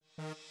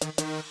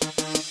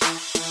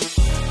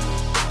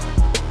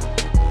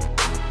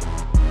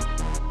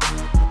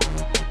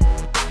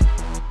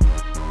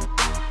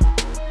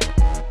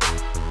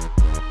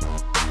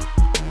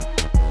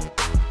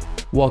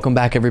Welcome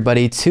back,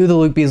 everybody, to the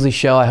Luke Beasley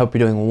Show. I hope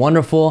you're doing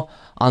wonderful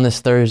on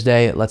this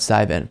Thursday. Let's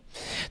dive in.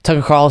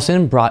 Tucker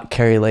Carlson brought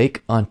Kari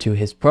Lake onto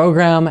his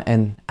program,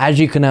 and as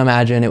you can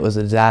imagine, it was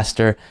a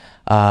disaster.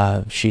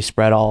 She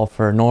spread all of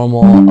her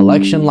normal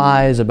election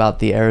lies about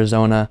the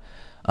Arizona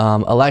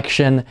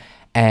election,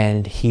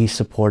 and he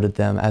supported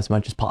them as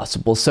much as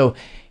possible. So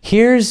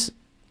here's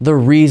the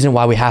reason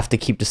why we have to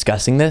keep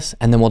discussing this,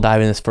 and then we'll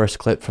dive in this first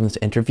clip from this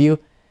interview.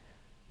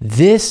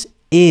 This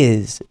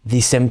is the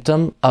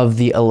symptom of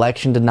the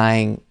election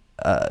denying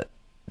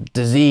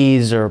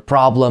disease or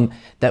problem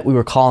that we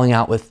were calling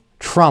out with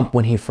Trump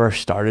when he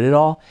first started it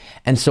all.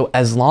 And so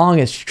as long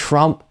as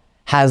Trump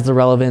has the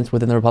relevance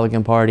within the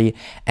Republican Party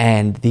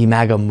and the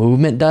MAGA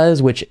movement does,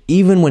 which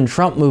even when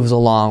Trump moves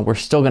along, we're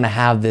still going to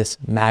have this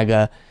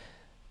MAGA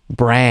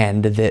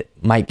brand that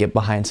might get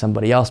behind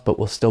somebody else, but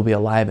will still be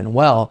alive and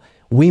well.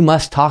 We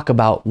must talk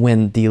about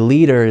when the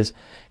leaders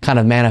kind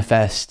of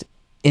manifest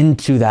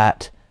into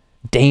that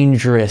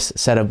dangerous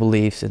set of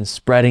beliefs and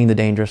spreading the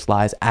dangerous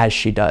lies as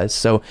she does.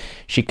 So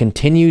she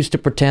continues to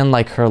pretend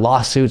like her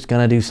lawsuit's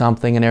going to do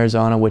something in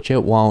Arizona, which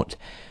it won't.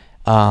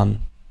 And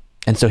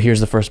so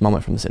here's the first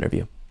moment from this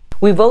interview.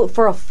 We vote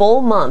for a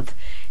full month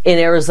in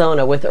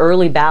Arizona with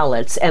early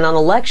ballots. And on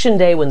election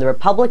day, when the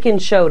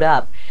Republicans showed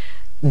up,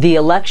 the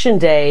election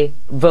day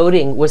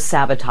voting was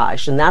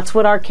sabotaged. And that's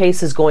what our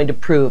case is going to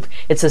prove.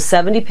 It's a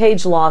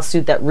 70-page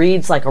lawsuit that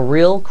reads like a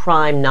real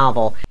crime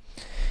novel.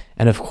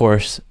 And of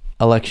course,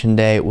 Election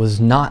day was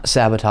not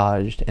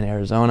sabotaged in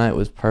Arizona. It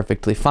was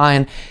perfectly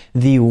fine.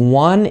 The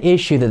one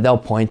issue that they'll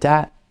point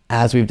at,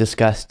 as we've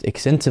discussed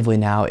extensively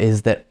now,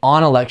 is that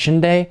on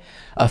election day,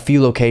 a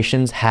few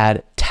locations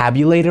had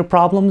tabulator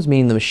problems,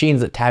 meaning the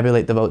machines that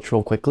tabulate the votes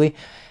real quickly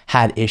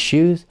had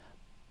issues.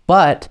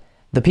 But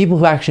the people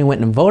who actually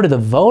went and voted, the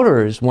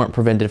voters weren't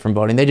prevented from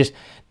voting. They just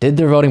did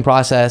their voting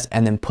process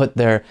and then put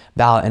their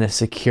ballot in a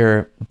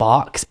secure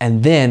box,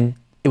 and then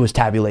it was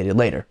tabulated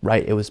later,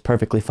 right? It was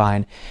perfectly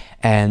fine,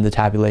 and the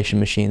tabulation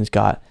machines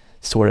got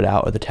sorted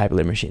out, or the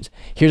tabulator machines.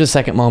 Here's a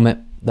second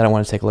moment that I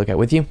want to take a look at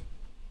with you.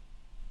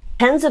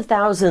 Tens of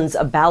thousands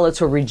of ballots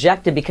were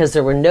rejected because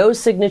there were no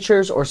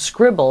signatures or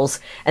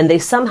scribbles, and they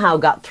somehow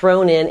got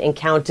thrown in and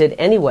counted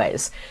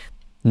anyways.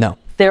 No.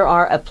 There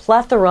are a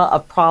plethora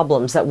of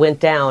problems that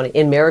went down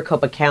in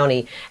Maricopa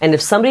County, and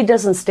if somebody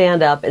doesn't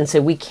stand up and say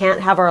we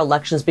can't have our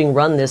elections being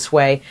run this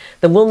way,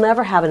 then we'll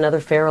never have another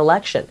fair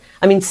election.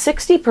 I mean,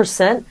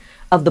 60%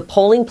 of the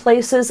polling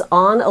places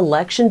on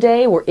election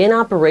day were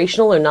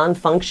inoperational or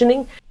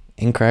non-functioning.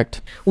 Incorrect.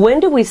 When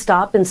do we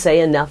stop and say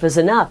enough is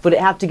enough? Would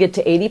it have to get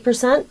to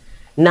 80%,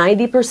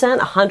 90%,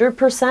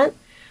 100%?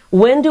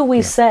 When do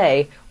we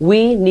say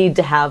we need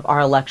to have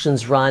our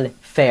elections run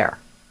fair?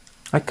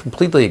 I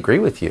completely agree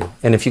with you.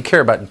 And if you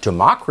care about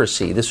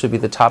democracy, this would be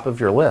the top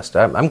of your list.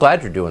 I'm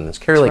glad you're doing this.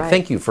 Kari Lake,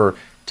 thank you for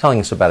telling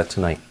us about it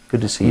tonight.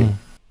 Good to see you.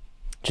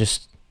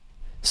 Just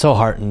so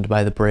heartened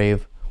by the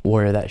brave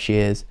warrior that she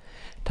is,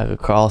 Tucker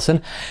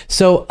Carlson.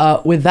 So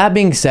with that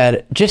being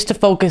said, just to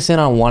focus in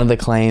on one of the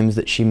claims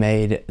that she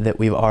made that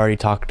we've already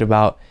talked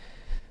about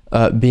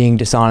being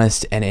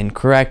dishonest and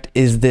incorrect,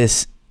 is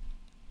this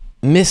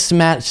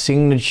mismatched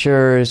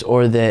signatures,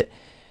 or that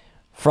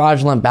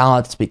fraudulent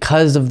ballots,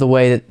 because of the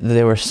way that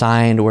they were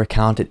signed, were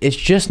counted. It's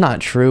just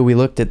not true. We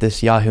looked at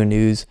this Yahoo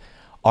News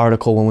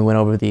article when we went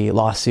over the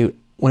lawsuit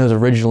when it was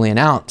originally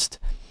announced.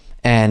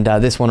 And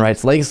this one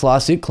writes, Lake's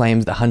lawsuit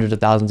claims that hundreds of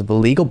thousands of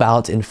illegal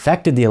ballots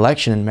infected the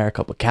election in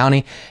Maricopa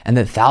County, and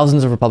that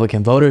thousands of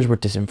Republican voters were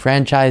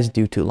disenfranchised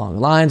due to long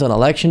lines on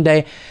election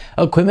day.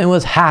 Equipment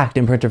was hacked,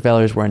 and printer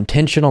failures were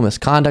intentional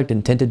misconduct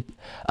intended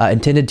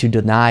to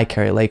deny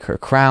Kari Lake her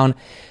crown.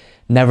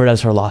 Never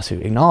does her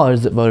lawsuit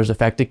acknowledge that voters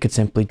affected could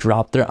simply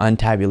drop their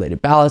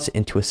untabulated ballots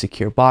into a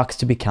secure box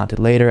to be counted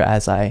later,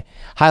 as I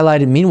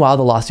highlighted. Meanwhile,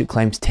 the lawsuit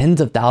claims tens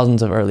of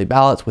thousands of early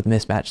ballots with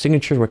mismatched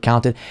signatures were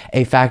counted,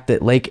 a fact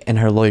that Lake and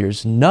her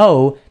lawyers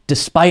know,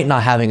 despite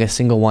not having a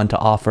single one to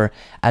offer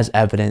as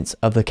evidence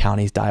of the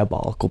county's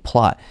diabolical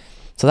plot.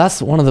 So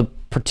that's one of the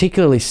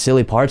particularly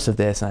silly parts of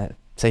this, and I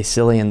say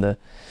silly in the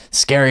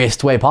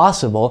scariest way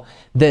possible,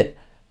 that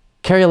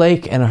Kari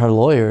Lake and her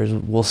lawyers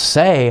will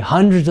say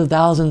hundreds of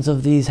thousands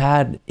of these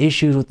had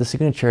issues with the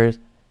signatures.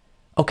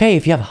 Okay,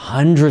 if you have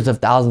hundreds of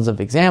thousands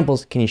of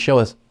examples, can you show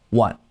us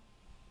one?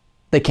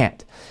 They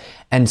can't.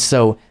 And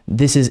so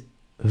this is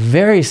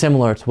very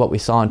similar to what we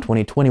saw in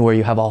 2020, where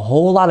you have a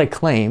whole lot of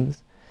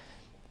claims,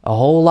 a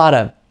whole lot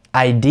of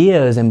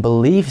ideas and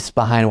beliefs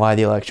behind why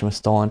the election was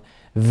stolen,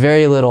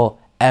 very little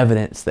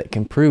evidence that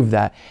can prove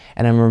that.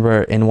 And I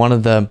remember in one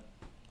of the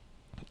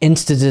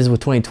instances with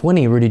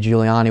 2020, Rudy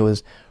Giuliani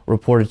was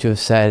reported to have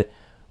said,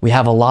 we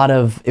have a lot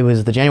of, it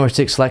was the January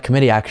 6th Select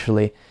Committee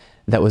actually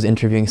that was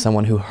interviewing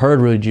someone who heard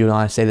Rudy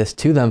Giuliani say this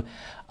to them.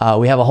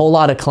 We have a whole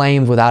lot of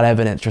claims without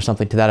evidence, or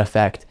something to that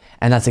effect.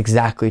 And that's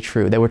exactly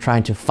true. They were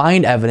trying to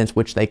find evidence,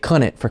 which they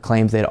couldn't, for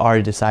claims they had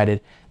already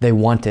decided they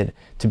wanted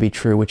to be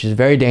true, which is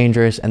very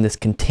dangerous. And this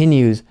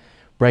continues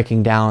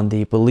breaking down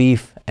the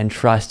belief and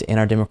trust in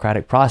our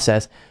democratic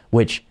process,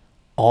 which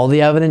all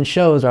the evidence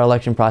shows our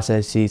election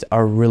processes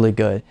are really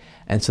good.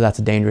 And so that's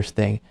a dangerous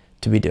thing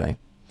to be doing.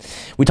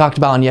 We talked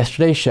about on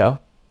yesterday's show,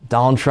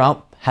 Donald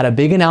Trump had a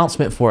big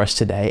announcement for us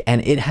today,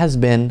 and it has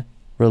been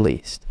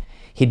released.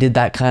 He did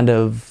that kind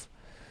of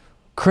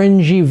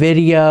cringy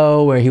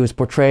video where he was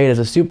portrayed as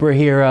a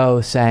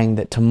superhero saying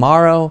that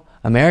tomorrow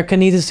America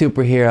needs a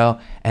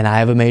superhero and I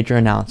have a major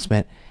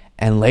announcement.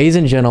 And ladies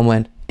and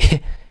gentlemen,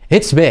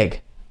 it's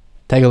big.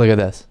 Take a look at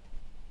this.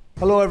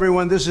 Hello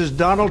everyone, this is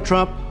Donald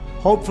Trump.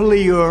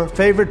 Hopefully your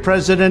favorite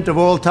president of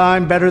all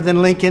time, better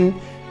than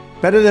Lincoln,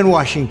 better than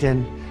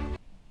Washington.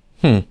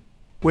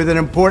 With an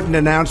important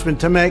announcement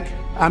to make.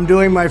 I'm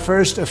doing my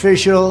first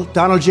official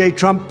Donald J.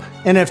 Trump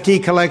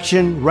NFT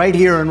collection right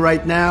here and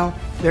right now.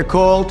 They're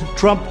called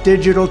Trump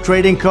Digital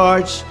Trading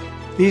Cards.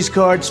 These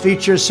cards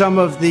feature some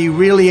of the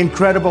really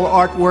incredible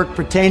artwork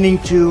pertaining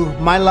to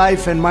my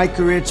life and my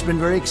career. It's been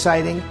very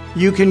exciting.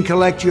 You can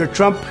collect your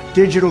Trump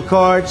digital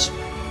cards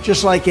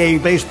just like a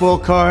baseball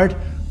card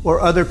or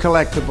other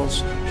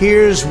collectibles.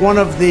 Here's one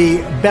of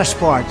the best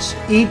parts.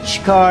 Each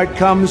card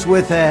comes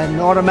with an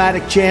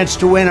automatic chance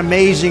to win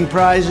amazing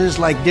prizes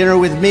like dinner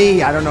with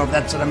me. I don't know if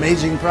that's an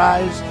amazing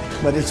prize,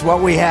 but it's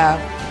what we have.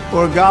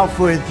 Or golf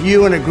with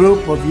you and a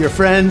group of your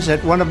friends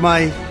at one of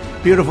my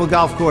beautiful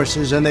golf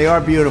courses, and they are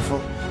beautiful.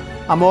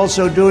 I'm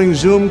also doing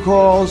Zoom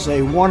calls,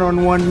 a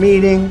one-on-one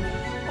meeting,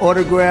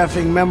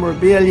 autographing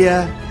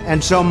memorabilia,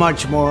 and so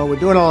much more. We're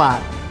doing a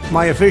lot.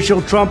 My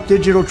official Trump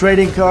digital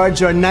trading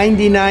cards are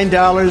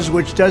 $99,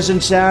 which doesn't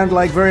sound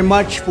like very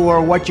much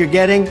for what you're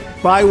getting.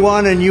 Buy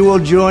one and you will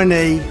join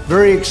a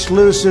very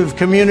exclusive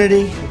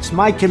community. It's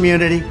my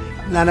community,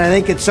 and I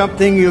think it's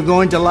something you're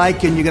going to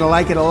like, and you're going to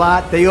like it a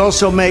lot. They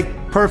also make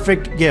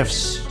perfect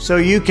gifts. So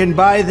you can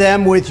buy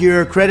them with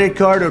your credit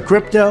card or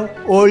crypto.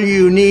 All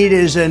you need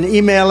is an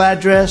email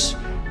address.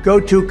 Go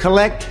to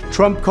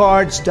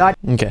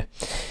collecttrumpcards.com. Okay,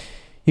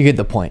 you get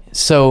the point.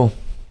 So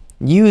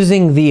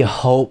using the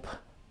hope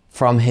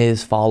from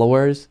his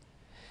followers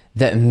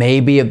that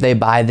maybe if they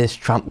buy this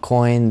Trump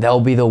coin, they'll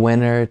be the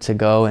winner to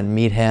go and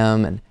meet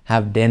him and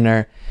have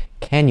dinner.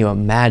 Can you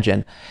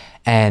imagine?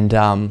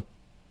 And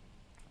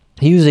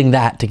using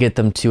that to get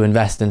them to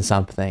invest in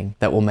something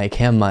that will make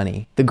him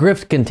money. The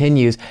grift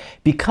continues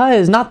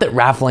because not that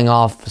raffling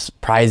off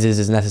prizes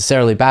is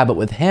necessarily bad, but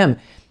with him,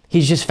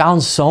 he's just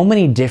found so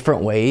many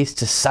different ways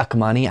to suck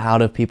money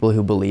out of people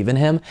who believe in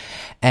him.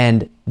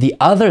 And the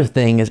other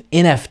thing is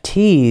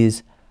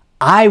NFTs.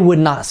 I would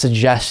not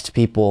suggest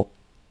people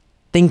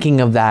thinking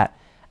of that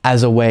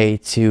as a way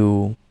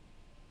to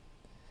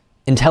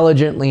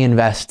intelligently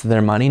invest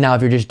their money. Now,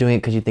 if you're just doing it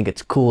because you think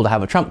it's cool to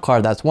have a Trump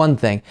card, that's one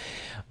thing.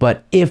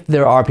 But if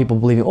there are people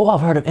believing, oh,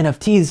 I've heard of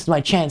NFTs, this is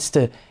my chance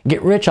to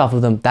get rich off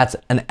of them, that's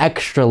an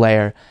extra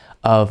layer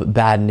of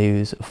bad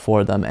news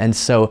for them. And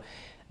so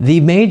the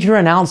major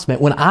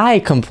announcement, when I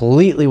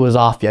completely was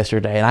off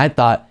yesterday and I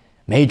thought,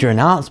 major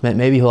announcement,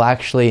 maybe he'll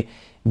actually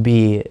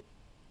be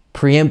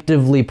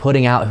preemptively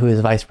putting out who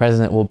his vice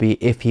president will be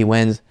if he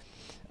wins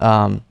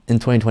in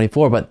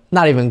 2024, but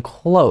not even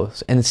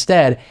close.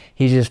 Instead,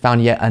 he just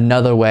found yet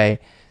another way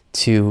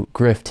to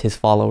grift his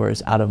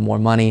followers out of more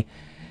money.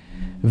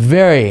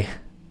 Very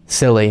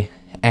silly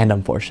and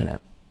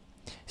unfortunate.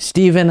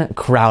 Steven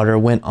Crowder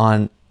went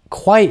on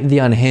quite the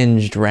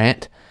unhinged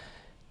rant,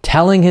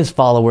 telling his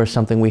followers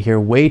something we hear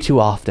way too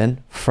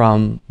often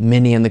from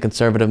many in the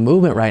conservative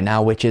movement right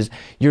now, which is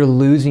you're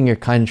losing your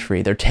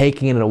country. They're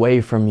taking it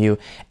away from you.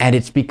 And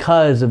it's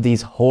because of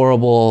these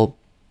horrible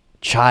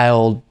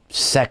child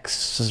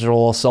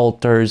sexual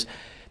assaulters,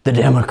 the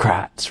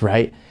Democrats,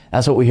 right?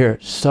 That's what we hear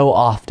so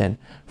often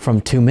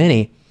from too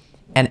many.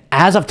 And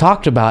as I've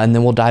talked about, and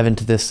then we'll dive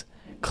into this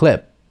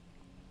clip,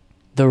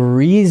 the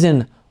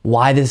reason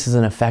why this is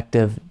an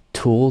effective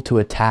tool to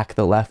attack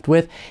the left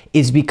with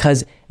is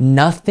because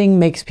nothing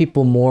makes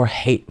people more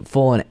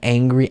hateful and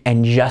angry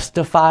and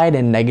justified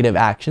in negative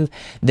actions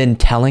than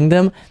telling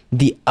them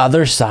the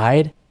other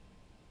side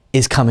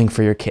is coming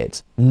for your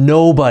kids.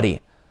 Nobody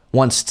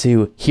wants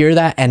to hear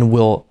that and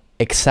will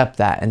accept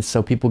that. And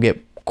so people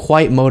get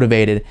quite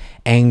motivated,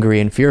 angry,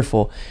 and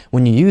fearful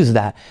when you use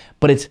that.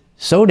 But it's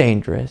so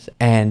dangerous,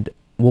 and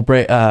we'll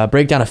break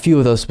down a few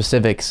of those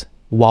specifics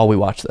while we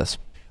watch this.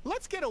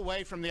 Let's get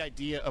away from the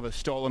idea of a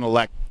stolen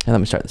election. And let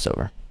me start this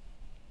over.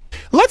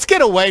 Let's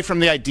get away from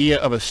the idea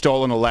of a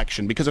stolen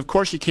election, because of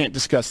course you can't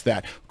discuss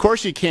that. Of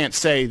course you can't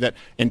say that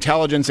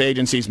intelligence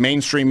agencies,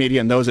 mainstream media,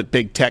 and those at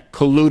big tech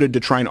colluded to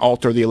try and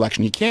alter the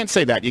election. You can't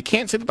say that. You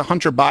can't say that the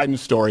Hunter Biden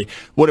story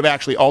would have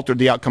actually altered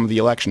the outcome of the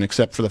election,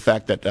 except for the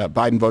fact that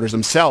Biden voters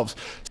themselves.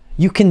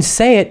 You can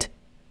say it.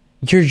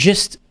 You're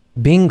just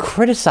being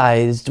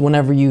criticized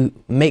whenever you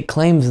make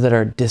claims that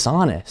are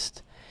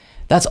dishonest.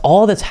 That's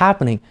all that's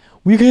happening.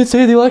 We can't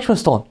say the election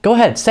was stolen. Go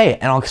ahead, say it,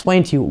 and I'll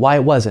explain to you why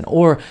it wasn't.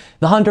 Or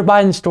the Hunter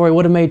Biden story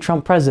would have made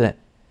Trump president.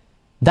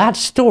 That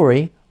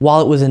story,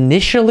 while it was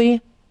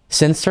initially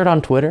censored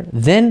on Twitter,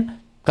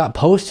 then got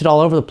posted all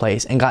over the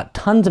place and got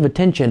tons of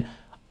attention.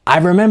 I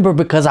remember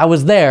because I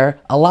was there,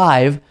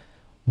 alive,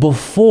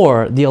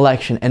 before the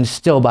election, and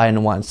still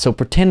Biden won. So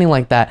pretending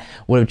like that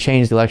would have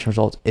changed the election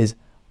results is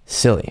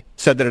silly.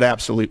 Said that it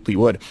absolutely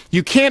would.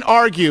 You can't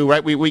argue,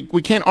 right?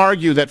 We can't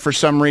argue that for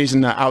some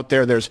reason out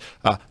there there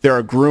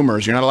are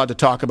groomers. You're not allowed to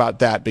talk about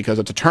that because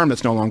it's a term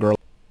that's no longer.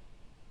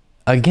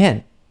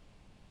 Again,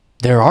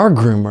 there are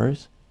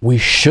groomers. We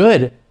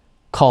should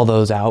call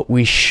those out.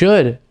 We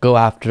should go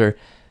after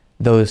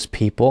those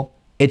people.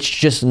 It's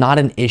just not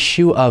an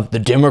issue of the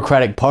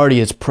Democratic Party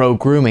is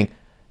pro-grooming.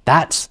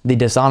 That's the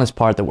dishonest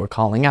part that we're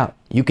calling out.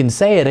 You can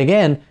say it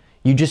again,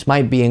 you just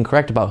might be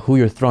incorrect about who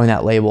you're throwing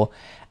that label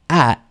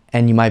at,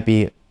 and you might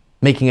be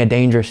making a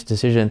dangerous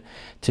decision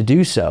to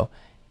do so.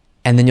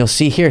 And then you'll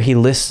see here, he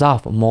lists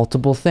off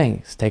multiple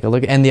things. Take a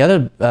look. And the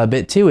other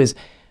bit too is,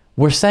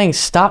 we're saying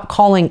stop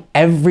calling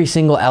every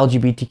single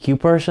LGBTQ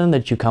person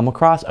that you come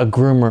across a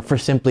groomer for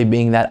simply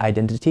being that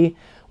identity.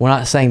 We're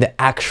not saying that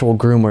actual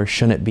groomers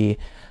shouldn't be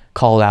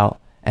called out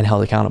and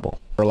held accountable.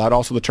 Allowed.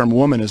 Also, the term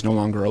woman is no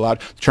longer allowed.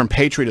 The term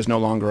patriot is no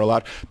longer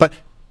allowed. But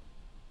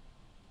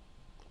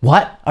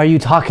what are you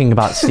talking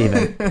about,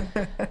 Stephen?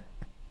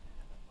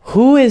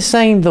 Who is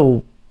saying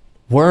the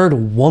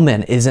word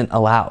woman isn't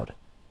allowed?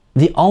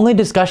 The only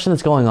discussion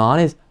that's going on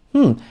is,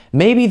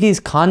 maybe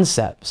these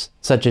concepts,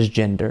 such as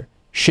gender,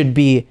 should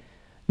be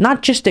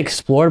not just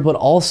explored, but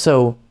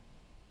also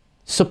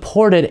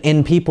supported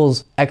in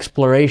people's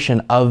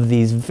exploration of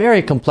these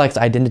very complex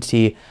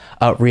identity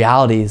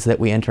realities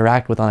that we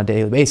interact with on a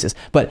daily basis.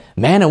 But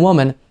man and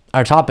woman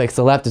are topics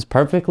the left is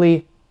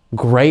perfectly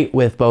great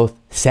with both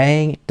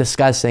saying,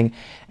 discussing,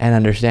 and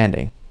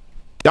understanding.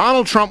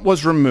 Donald Trump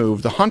was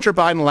removed. The Hunter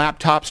Biden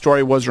laptop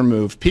story was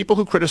removed. People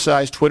who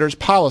criticized Twitter's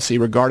policy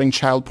regarding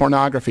child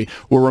pornography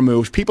were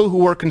removed. People who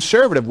were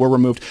conservative were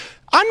removed.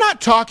 I'm not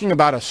talking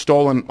about a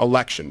stolen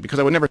election, because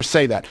I would never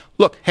say that.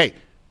 Look, hey,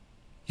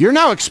 you're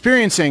now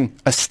experiencing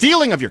a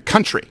stealing of your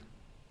country.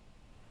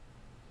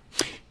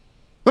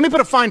 Let me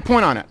put a fine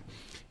point on it.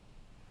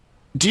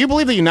 Do you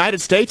believe the United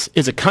States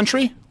is a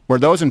country where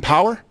those in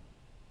power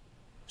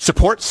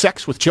support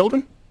sex with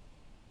children?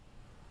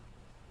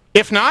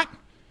 If not,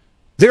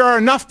 there are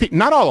enough people,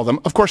 not all of them,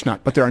 of course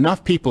not, but there are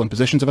enough people in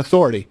positions of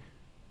authority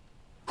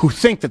who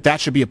think that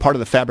that should be a part of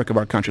the fabric of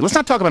our country. Let's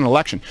not talk about an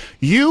election.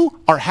 You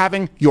are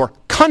having your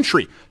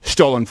country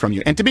stolen from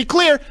you. And to be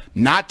clear,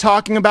 not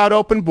talking about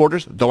open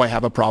borders, though I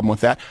have a problem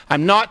with that.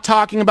 I'm not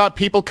talking about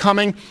people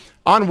coming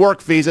on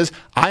work visas.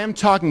 I am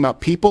talking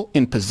about people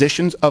in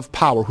positions of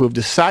power who have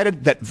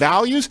decided that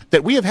values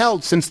that we have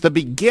held since the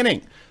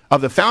beginning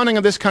of the founding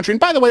of this country, and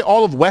by the way,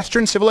 all of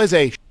Western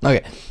civilization.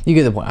 Okay, you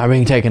get the point. I'm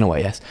being taken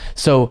away, yes.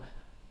 So,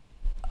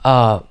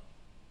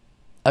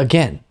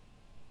 again,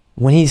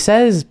 when he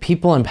says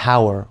people in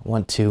power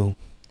want to,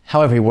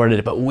 however he worded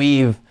it, but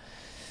weave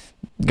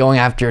going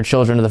after your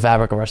children to the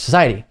fabric of our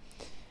society,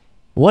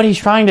 what he's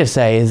trying to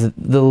say is that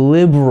the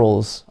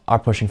liberals are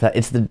pushing for that.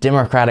 It's the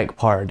Democratic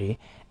Party.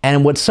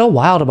 And what's so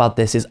wild about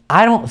this is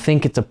I don't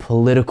think it's a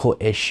political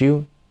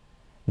issue,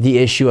 the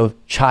issue of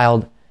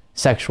child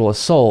sexual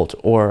assault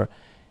or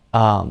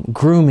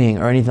grooming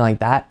or anything like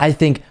that. I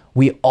think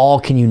we all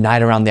can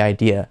unite around the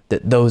idea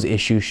that those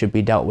issues should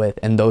be dealt with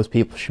and those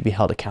people should be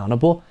held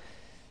accountable.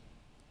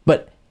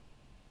 But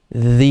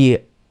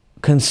the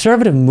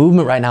conservative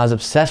movement right now is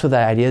obsessed with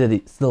that idea that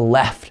it's the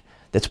left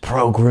that's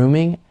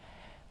pro-grooming,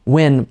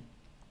 when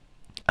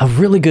a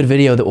really good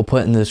video that we'll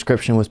put in the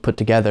description was put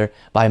together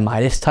by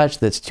Midas Touch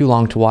that's too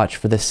long to watch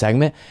for this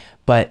segment,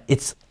 but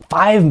it's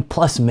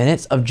 5+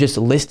 minutes of just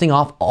listing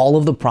off all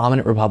of the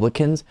prominent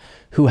Republicans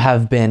who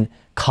have been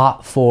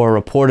caught for,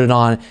 reported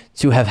on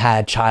to have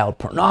had child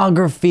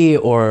pornography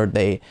or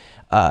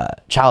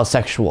child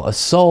sexual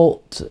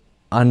assault,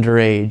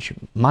 underage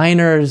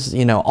minors,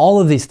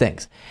 all of these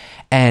things.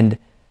 And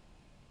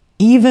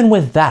even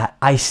with that,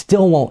 I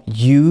still won't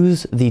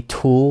use the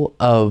tool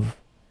of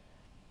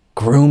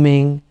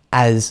grooming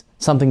as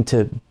something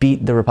to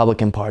beat the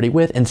Republican Party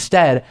with.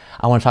 Instead,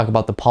 I want to talk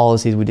about the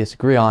policies we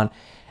disagree on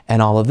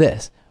and all of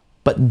this.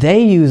 But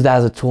they use that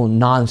as a tool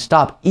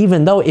nonstop,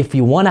 even though if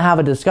you want to have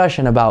a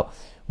discussion about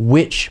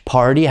which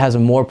party has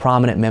more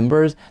prominent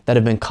members that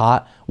have been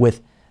caught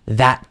with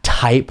that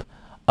type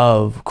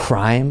of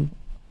crime,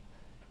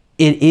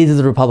 it is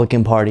the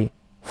Republican Party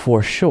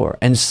for sure.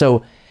 And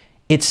so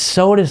it's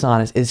so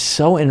dishonest, it's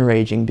so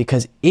enraging,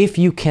 because if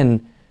you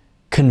can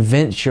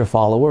convince your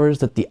followers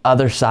that the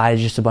other side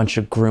is just a bunch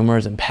of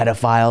groomers and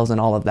pedophiles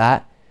and all of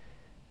that,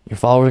 your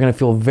followers are going to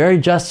feel very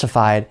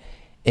justified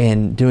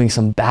in doing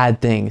some bad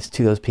things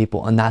to those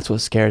people. And that's what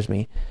scares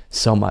me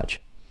so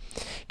much.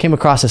 Came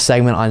across a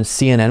segment on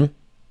CNN.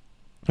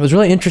 It was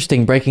really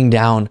interesting, breaking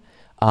down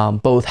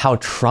both how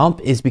Trump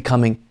is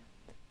becoming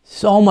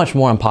so much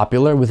more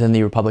unpopular within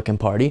the Republican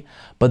Party,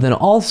 but then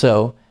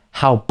also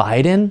how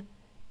Biden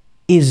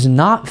is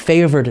not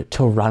favored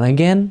to run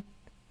again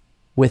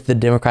with the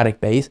Democratic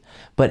base,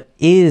 but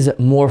is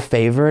more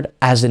favored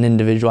as an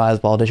individual, as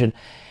a politician,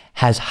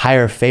 has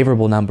higher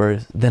favorable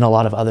numbers than a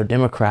lot of other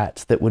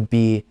Democrats that would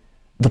be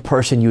the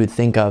person you would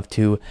think of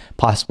to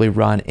possibly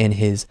run in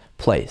his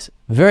place.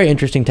 Very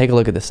interesting. Take a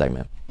look at this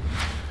segment.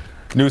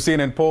 New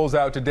CNN polls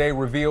out today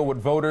reveal what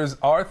voters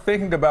are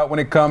thinking about when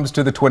it comes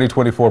to the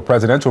 2024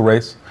 presidential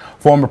race.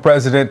 Former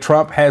President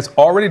Trump has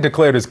already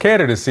declared his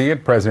candidacy,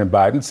 and President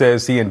Biden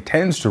says he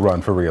intends to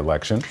run for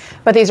re-election.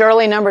 But these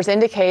early numbers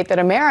indicate that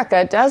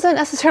America doesn't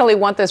necessarily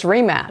want this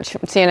rematch.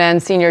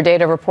 CNN senior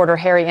data reporter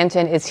Harry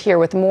Enton is here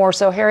with more.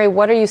 So, Harry,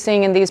 what are you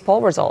seeing in these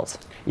poll results?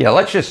 Yeah,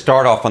 let's just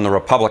start off on the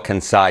Republican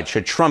side.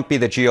 Should Trump be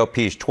the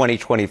GOP's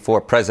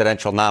 2024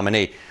 presidential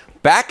nominee?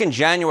 Back in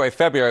January,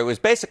 February, it was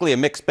basically a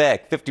mixed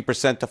bag,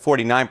 50% to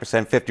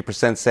 49%,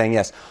 50% saying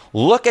yes.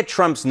 Look at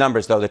Trump's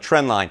numbers, though, the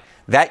trend line.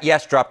 That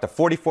yes dropped to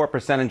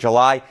 44% in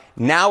July.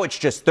 Now it's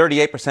just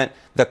 38%.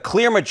 The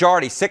clear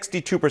majority,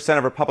 62%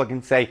 of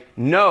Republicans say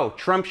no,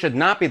 Trump should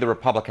not be the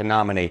Republican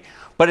nominee.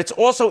 But it's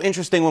also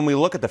interesting when we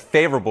look at the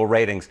favorable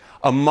ratings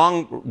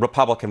among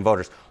Republican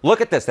voters.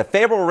 Look at this, the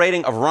favorable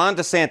rating of Ron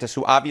DeSantis,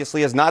 who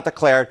obviously has not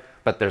declared,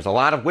 but there's a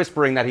lot of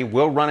whispering that he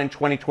will run in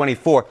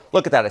 2024.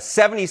 Look at that, a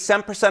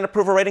 77%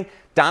 approval rating.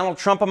 Donald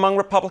Trump among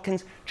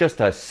Republicans, just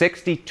a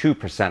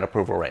 62%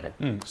 approval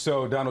rating.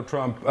 So Donald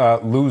Trump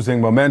losing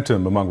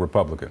momentum among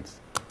Republicans.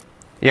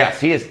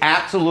 Yes, he is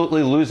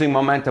absolutely losing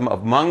momentum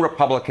among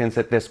Republicans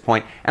at this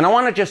point. And I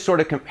want to just sort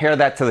of compare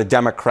that to the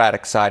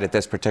Democratic side at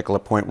this particular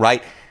point,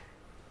 right?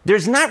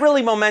 There's not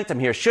really momentum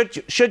here.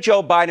 Should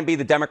Joe Biden be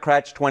the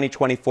Democrats'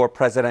 2024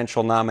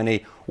 presidential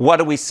nominee? What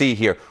do we see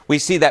here? We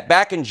see that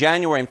back in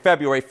January and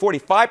February,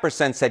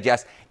 45% said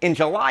yes. In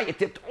July, it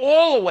dipped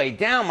all the way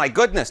down, my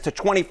goodness, to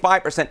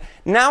 25%.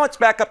 Now it's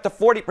back up to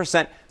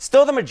 40%.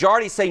 Still, the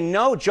majority say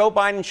no, Joe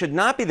Biden should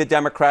not be the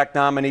Democratic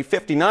nominee,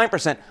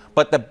 59%.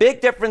 But the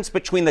big difference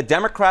between the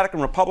Democratic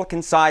and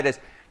Republican side is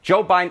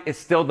Joe Biden is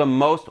still the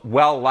most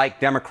well-liked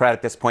Democrat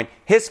at this point.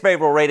 His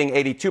favorable rating,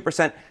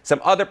 82%.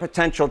 Some other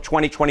potential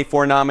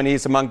 2024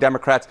 nominees among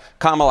Democrats,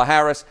 Kamala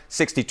Harris,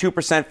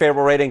 62%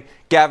 favorable rating.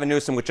 Gavin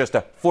Newsom with just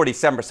a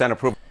 47%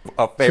 approval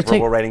of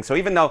favorable rating. So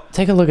even though...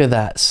 Take a look at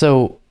that.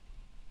 So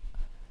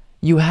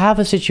you have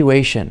a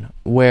situation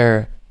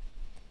where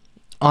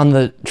on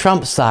the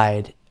Trump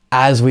side,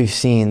 as we've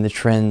seen the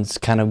trends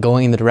kind of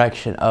going in the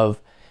direction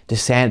of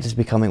DeSantis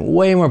becoming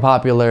way more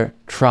popular,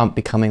 Trump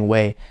becoming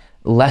way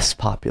less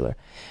popular.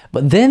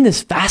 But then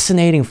this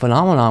fascinating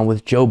phenomenon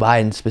with Joe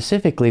Biden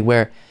specifically,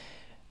 where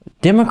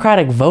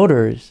Democratic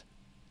voters,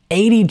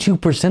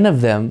 82%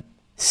 of them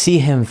see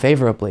him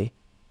favorably,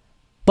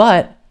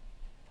 but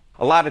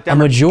a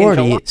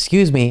majority,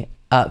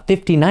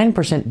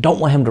 59% don't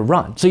want him to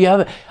run. So you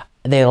have,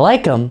 they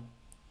like him,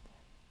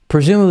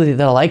 presumably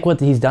they like what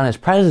he's done as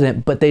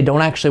president, but they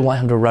don't actually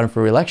want him to run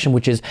for re-election,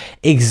 which is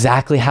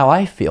exactly how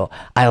I feel.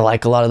 I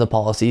like a lot of the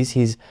policies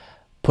he's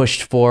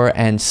pushed for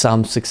and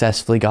some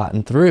successfully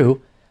gotten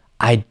through.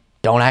 I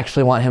don't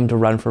actually want him to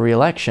run for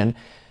re-election.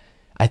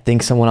 I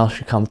think someone else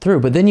should come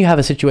through. But then you have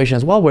a situation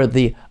as well where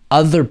the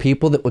other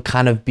people that would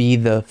kind of be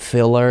the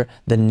filler,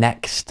 the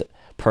next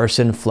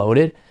person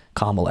floated,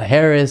 Kamala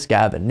Harris,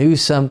 Gavin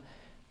Newsom,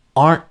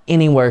 aren't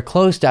anywhere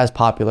close to as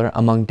popular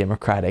among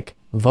Democratic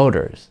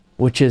voters,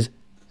 which is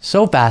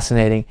so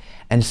fascinating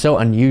and so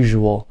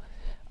unusual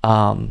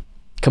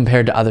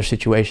compared to other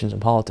situations in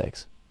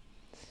politics.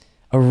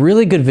 A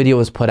really good video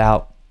was put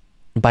out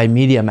by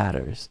Media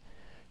Matters,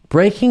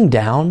 breaking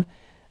down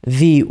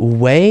the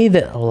way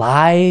that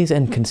lies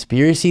and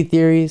conspiracy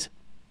theories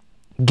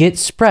get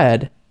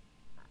spread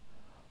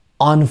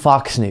on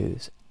Fox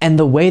News and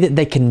the way that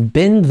they can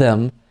bend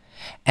them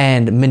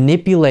and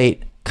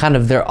manipulate kind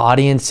of their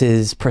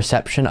audience's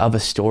perception of a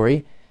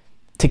story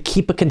to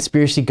keep a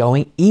conspiracy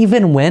going,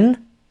 even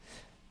when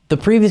the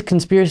previous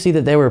conspiracy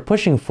that they were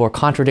pushing for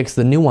contradicts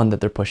the new one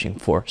that they're pushing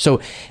for. So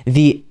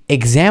the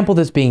example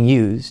that's being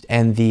used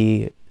and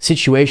the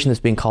situation that's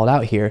being called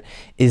out here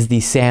is the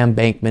Sam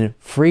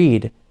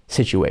Bankman-Fried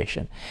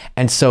situation.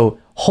 And so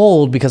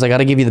hold, because I got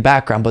to give you the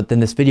background, but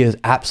then this video is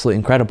absolutely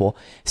incredible.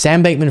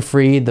 Sam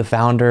Bankman-Fried, the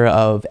founder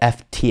of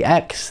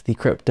FTX, the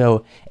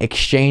crypto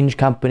exchange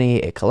company,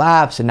 it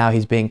collapsed, and now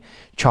he's being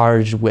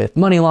charged with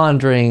money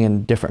laundering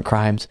and different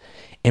crimes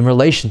in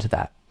relation to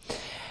that.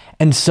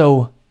 And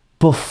so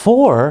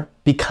before,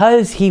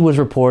 because he was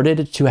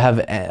reported to have,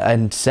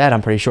 and said,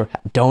 I'm pretty sure,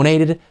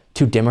 donated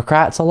to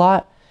Democrats a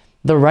lot,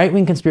 the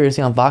right-wing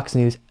conspiracy on Fox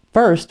News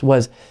first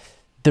was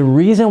the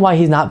reason why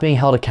he's not being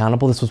held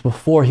accountable, this was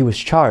before he was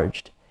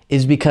charged,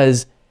 is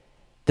because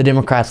the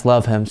Democrats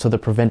love him, so they're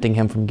preventing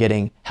him from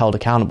getting held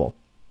accountable.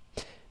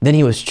 Then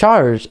he was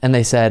charged, and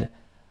they said,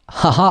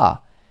 haha,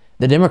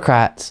 the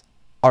Democrats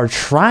are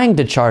trying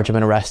to charge him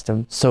and arrest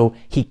him so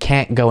he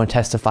can't go and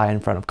testify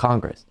in front of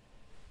Congress.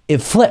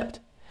 It flipped.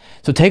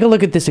 So take a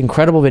look at this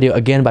incredible video,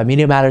 again, by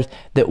Media Matters,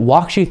 that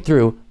walks you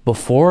through,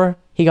 before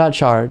he got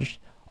charged,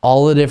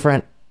 all the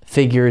different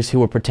figures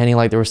who were pretending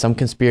like there was some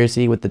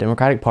conspiracy with the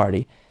Democratic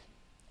Party.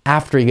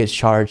 After he gets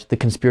charged, the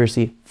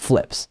conspiracy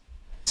flips.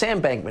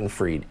 Sam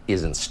Bankman-Fried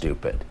isn't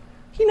stupid.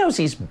 He knows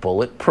he's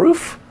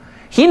bulletproof.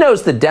 He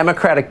knows the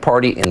Democratic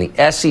Party and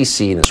the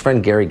SEC and his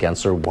friend Gary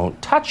Gensler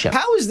won't touch him.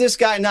 How is this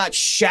guy not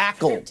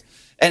shackled?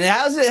 And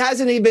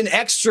hasn't he been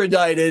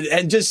extradited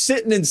and just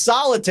sitting in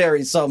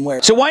solitary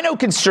somewhere? So why no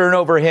concern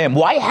over him?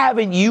 Why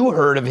haven't you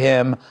heard of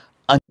him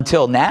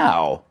until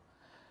now.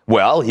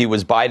 Well, he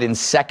was Biden's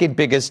second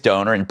biggest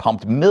donor and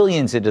pumped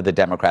millions into the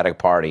Democratic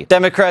Party.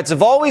 Democrats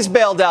have always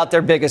bailed out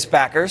their biggest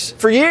backers.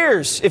 For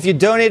years, if you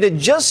donated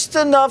just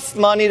enough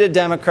money to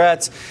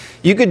Democrats,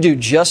 you could do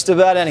just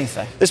about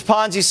anything. This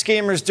Ponzi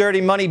schemer's dirty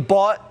money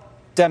bought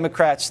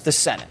Democrats the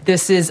Senate.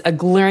 This is a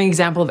glaring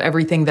example of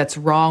everything that's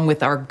wrong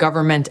with our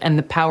government and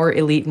the power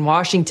elite in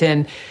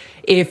Washington.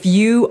 If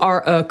you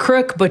are a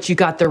crook, but you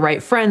got the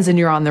right friends and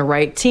you're on the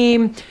right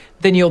team,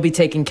 then you'll be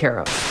taken care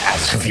of.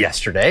 As of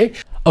yesterday.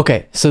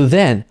 Okay, so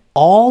then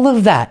all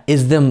of that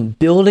is them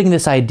building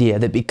this idea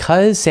that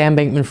because Sam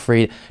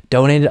Bankman-Fried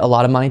donated a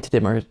lot of money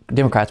to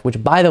Democrats,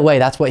 which by the way,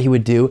 that's what he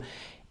would do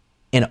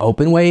in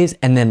open ways,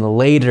 and then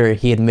later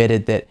he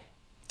admitted that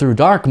through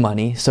dark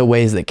money, so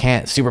ways that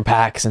can't, super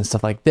PACs and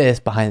stuff like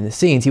this behind the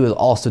scenes, he was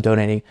also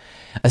donating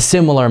a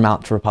similar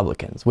amount to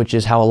Republicans, which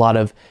is how a lot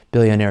of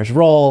billionaires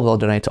roll. They'll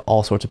donate to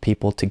all sorts of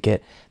people to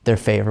get their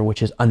favor,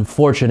 which is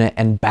unfortunate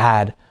and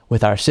bad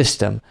with our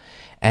system.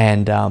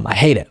 And I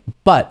hate it,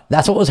 but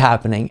that's what was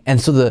happening.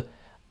 And so the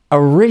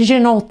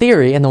original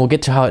theory, and then we'll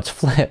get to how it's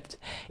flipped,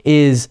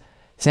 is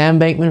Sam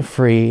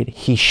Bankman-Fried,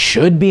 he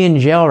should be in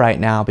jail right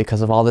now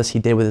because of all this he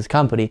did with his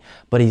company,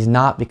 but he's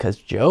not because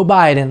Joe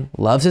Biden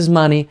loves his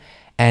money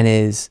and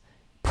is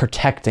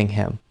protecting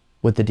him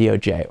with the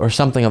DOJ or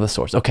something of the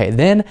sort. Okay,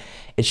 then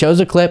it shows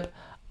a clip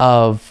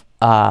of,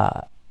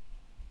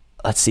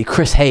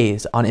 Chris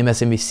Hayes on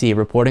MSNBC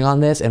reporting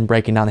on this and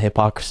breaking down the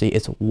hypocrisy.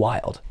 It's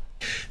wild.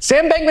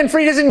 Sam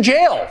Bankman-Fried is in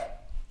jail.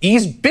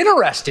 He's been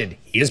arrested.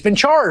 He has been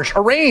charged,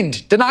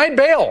 arraigned, denied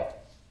bail.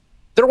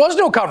 There was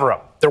no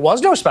cover-up. There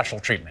was no special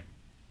treatment.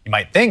 You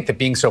might think that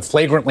being so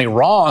flagrantly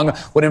wrong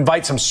would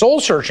invite some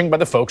soul-searching by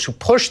the folks who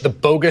pushed the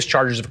bogus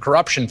charges of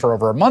corruption for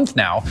over a month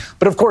now.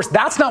 But of course,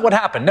 that's not what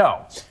happened,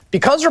 no.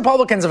 Because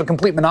Republicans have a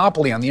complete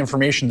monopoly on the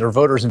information their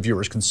voters and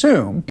viewers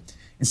consume,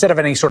 instead of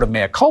any sort of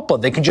mea culpa,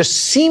 they can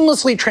just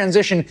seamlessly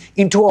transition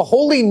into a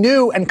wholly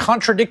new and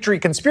contradictory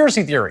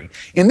conspiracy theory.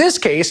 In this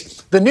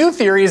case, the new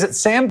theory is that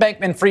Sam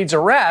Bankman-Fried's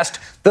arrest,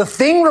 the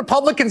thing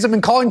Republicans have been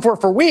calling for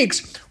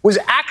weeks, was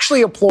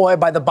actually a ploy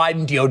by the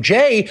Biden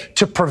DOJ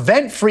to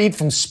prevent Fried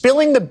from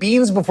spilling the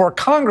beans before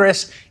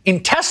Congress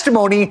in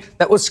testimony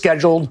that was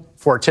scheduled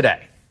for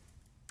today.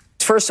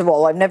 First of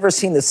all, I've never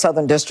seen the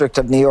Southern District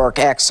of New York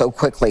act so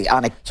quickly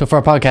on a... So for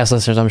our podcast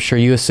listeners, I'm sure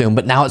you assume,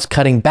 but now it's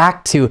cutting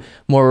back to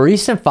more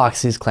recent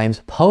Fox News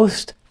claims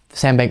post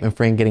Sam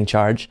Bankman-Fried getting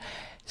charged,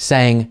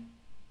 saying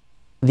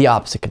the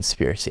opposite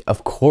conspiracy.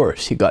 Of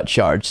course he got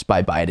charged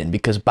by Biden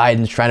because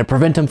Biden's trying to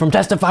prevent him from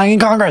testifying in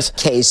Congress.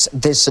 Case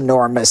this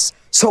enormous.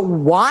 So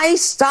why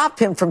stop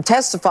him from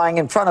testifying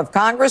in front of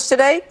Congress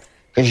today?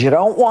 Because you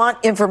don't want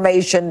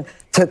information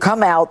to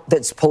come out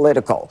that's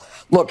political.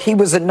 Look, he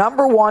was a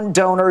 #1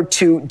 donor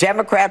to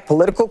Democrat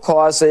political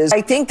causes.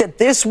 I think that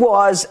this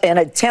was an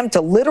attempt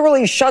to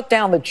literally shut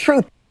down the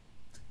truth.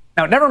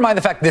 Now, never mind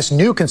the fact this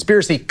new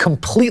conspiracy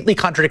completely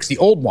contradicts the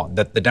old one,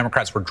 that the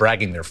Democrats were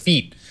dragging their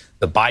feet,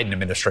 the Biden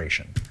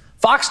administration.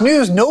 Fox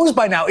News knows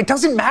by now it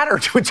doesn't matter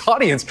to its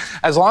audience.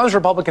 As long as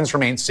Republicans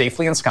remain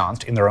safely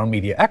ensconced in their own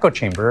media echo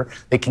chamber,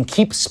 they can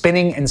keep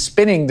spinning and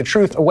spinning the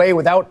truth away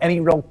without any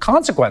real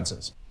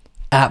consequences.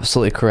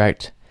 Absolutely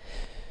correct.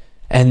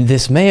 And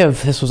this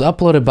was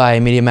uploaded by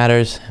Media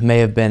Matters, may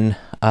have been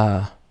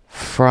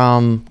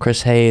from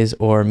Chris Hayes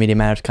or Media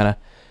Matters kind of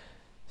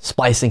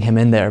splicing him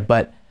in there.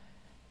 But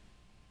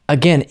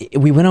again,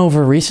 we went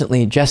over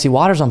recently Jesse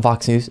Waters on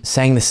Fox News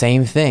saying the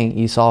same thing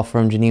you saw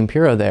from Jeanine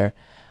Pirro there.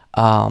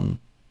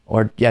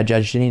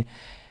 Judge Jeanine.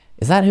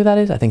 Is that who that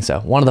is? I think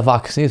so. One of the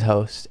Fox News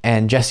hosts.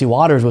 And Jesse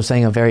Waters was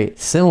saying a very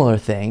similar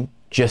thing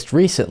just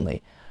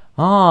recently.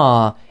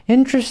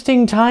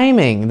 Interesting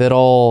timing that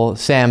old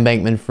Sam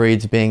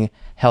Bankman-Fried's being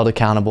held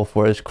accountable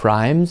for his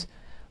crimes.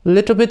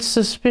 Little bit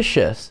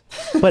suspicious.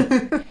 But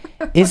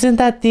isn't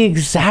that the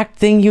exact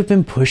thing you've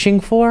been pushing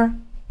for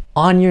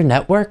on your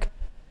network?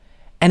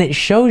 And it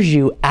shows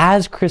you,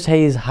 as Chris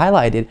Hayes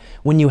highlighted,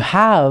 when you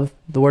have,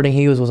 the wording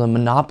he used was a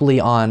monopoly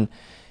on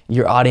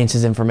your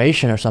audience's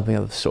information or something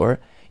of the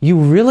sort, you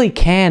really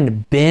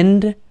can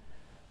bend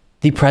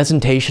the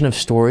presentation of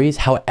stories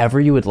however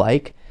you would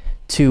like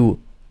to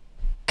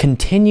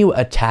continue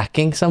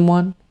attacking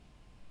someone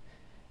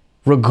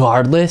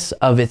regardless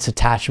of its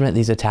attachment,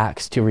 these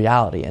attacks to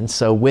reality. And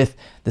so with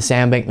the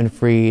Sam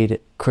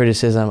Bankman-Fried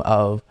criticism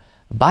of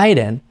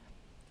Biden,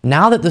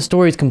 now that the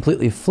story is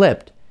completely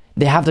flipped,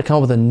 they have to come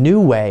up with a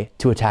new way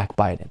to attack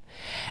Biden.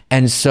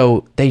 And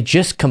so they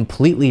just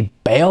completely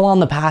bail on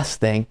the past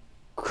thing,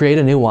 create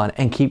a new one,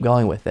 and keep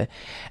going with it.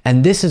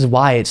 And this is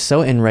why it's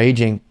so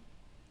enraging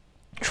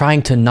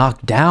trying to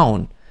knock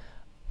down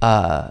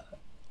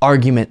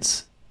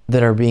arguments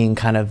that are being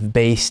kind of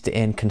based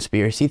in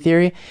conspiracy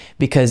theory,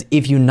 because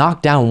if you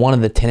knock down one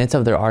of the tenets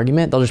of their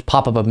argument, they'll just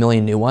pop up a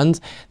million new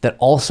ones that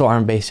also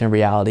aren't based in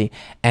reality,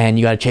 and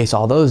you got to chase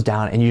all those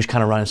down, and you just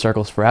kind of run in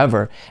circles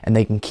forever, and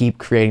they can keep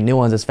creating new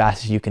ones as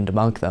fast as you can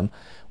debunk them,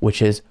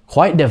 which is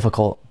quite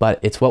difficult, but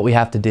it's what we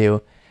have to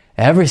do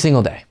every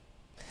single day.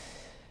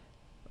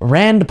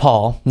 Rand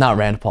Paul,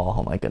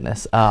 oh my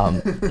goodness,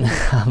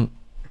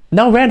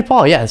 No, Rand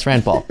Paul. Yeah, it's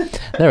Rand Paul.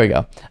 There we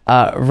go.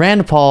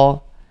 Rand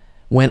Paul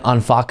went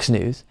on Fox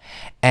News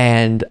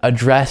and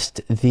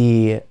addressed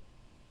the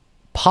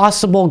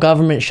possible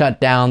government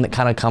shutdown that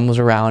kind of comes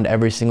around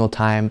every single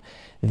time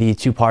the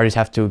two parties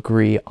have to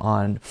agree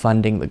on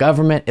funding the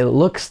government. It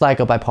looks like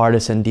a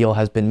bipartisan deal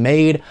has been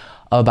made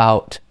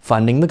about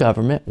funding the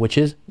government, which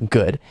is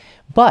good.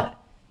 But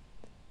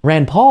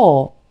Rand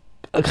Paul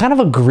kind of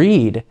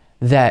agreed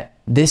that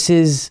this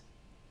is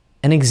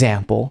an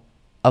example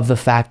of the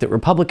fact that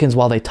Republicans,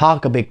 while they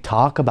talk a big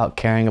talk about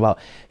caring about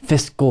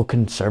fiscal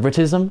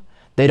conservatism,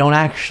 they don't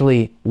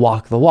actually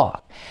walk the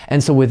walk.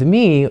 And so with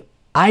me,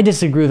 I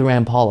disagree with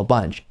Rand Paul a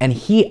bunch, and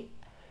he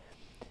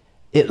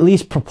at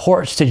least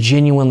purports to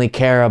genuinely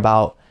care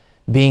about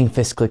being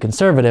fiscally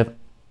conservative.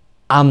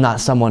 I'm not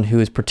someone who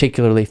is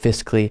particularly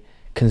fiscally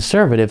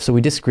conservative, so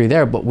we disagree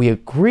there, but we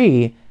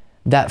agree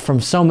that from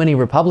so many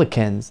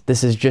Republicans,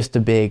 this is just a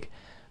big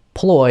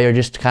ploy or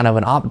just kind of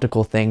an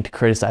optical thing to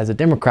criticize the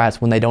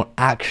Democrats when they don't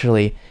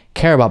actually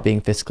care about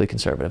being fiscally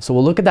conservative. So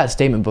we'll look at that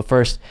statement, but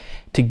first,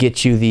 to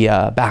get you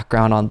the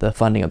background on the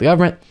funding of the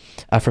government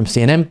from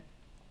CNN.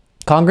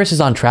 Congress is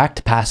on track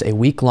to pass a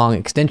week-long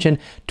extension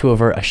to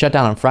avert a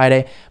shutdown on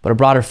Friday, but a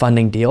broader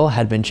funding deal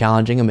had been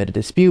challenging amid a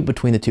dispute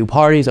between the two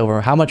parties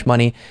over how much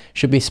money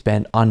should be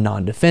spent on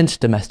non-defense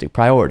domestic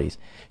priorities.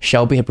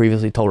 Shelby had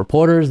previously told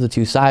reporters the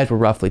two sides were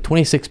roughly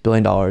 $26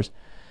 billion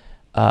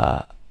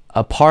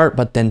apart,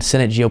 but then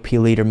Senate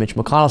GOP leader Mitch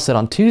McConnell said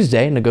on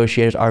Tuesday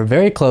negotiators are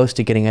very close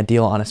to getting a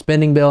deal on a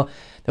spending bill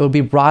that would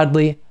be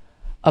broadly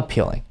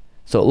appealing.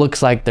 So it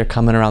looks like they're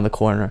coming around the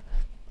corner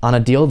on a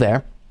deal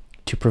there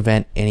to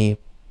prevent any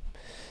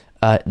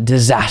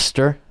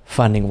disaster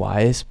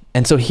funding-wise.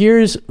 And so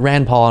here's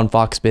Rand Paul on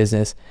Fox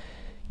Business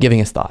giving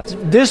his thoughts.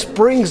 This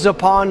brings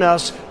upon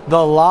us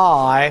the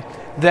lie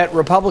that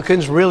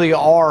Republicans really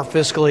are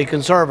fiscally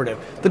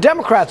conservative. The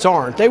Democrats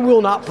aren't. They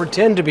will not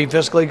pretend to be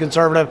fiscally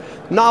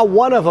conservative. Not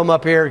one of them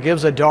up here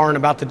gives a darn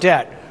about the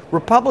debt.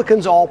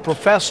 Republicans all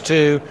profess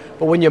to,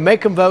 but when you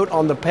make them vote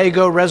on the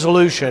pay-go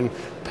resolution,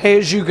 pay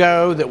as you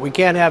go, that we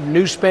can't have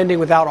new spending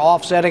without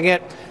offsetting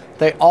it,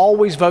 they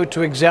always vote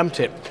to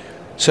exempt it.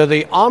 So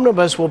the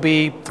omnibus will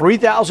be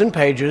 3,000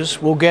 pages.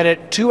 We'll get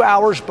it 2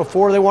 hours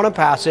before they want to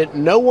pass it.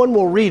 No one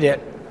will read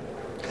it.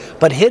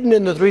 But hidden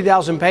in the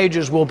 3,000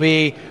 pages will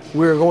be,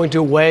 we're going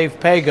to waive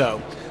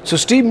pay-go. So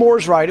Steve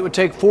Moore's right, it would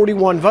take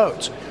 41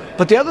 votes.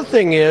 But the other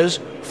thing is,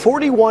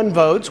 41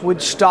 votes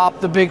would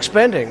stop the big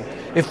spending.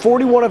 If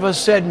 41 of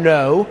us said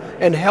no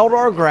and held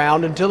our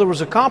ground until there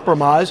was a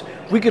compromise,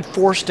 we could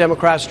force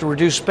Democrats to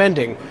reduce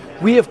spending.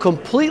 We have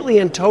completely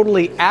and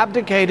totally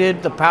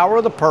abdicated the power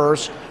of the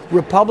purse.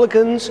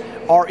 Republicans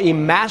are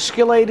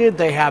emasculated,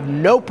 they have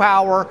no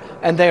power,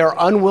 and they are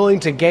unwilling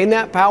to gain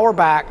that power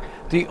back.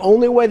 The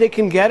only way they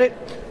can get it,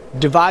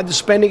 divide the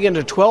spending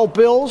into 12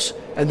 bills,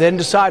 and then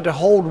decide to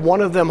hold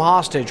one of them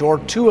hostage or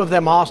two of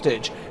them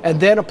hostage, and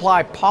then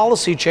apply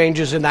policy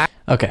changes in that.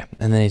 Okay,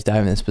 and then he's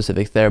diving into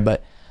specifics there,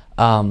 but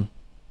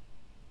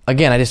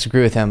again, I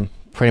disagree with him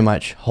pretty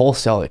much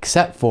wholesale,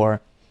 except for,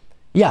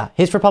 yeah,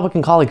 his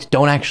Republican colleagues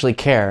don't actually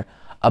care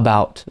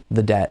about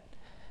the debt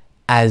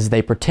as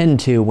they pretend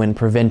to when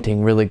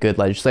preventing really good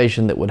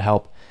legislation that would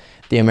help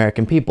the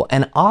American people.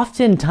 And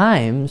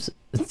oftentimes,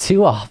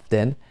 too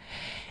often,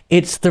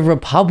 it's the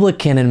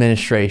Republican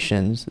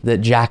administrations that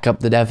jack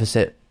up the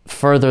deficit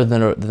further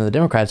than the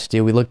Democrats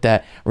do. We looked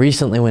at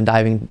recently when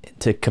diving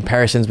into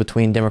comparisons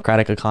between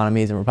Democratic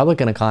economies and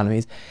Republican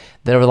economies,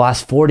 that over the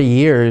last 40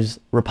 years,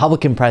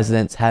 Republican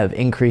presidents have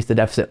increased the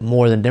deficit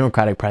more than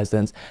Democratic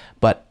presidents,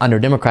 but under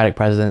Democratic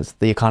presidents,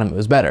 the economy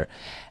was better.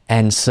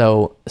 And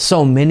so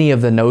many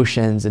of the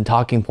notions and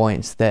talking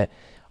points that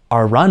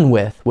are run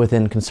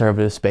within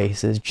conservative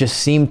spaces just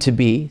seem to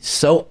be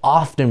so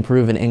often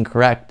proven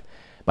incorrect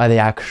by the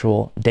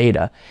actual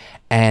data.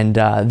 And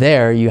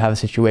there you have a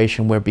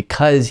situation where,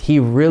 because he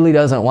really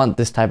doesn't want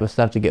this type of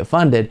stuff to get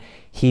funded,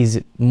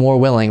 he's more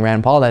willing,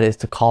 Rand Paul that is,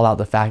 to call out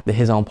the fact that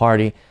his own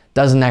party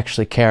doesn't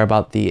actually care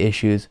about the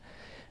issues,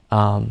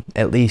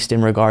 at least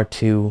in regard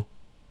to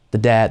the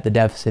debt, the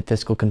deficit,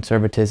 fiscal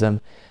conservatism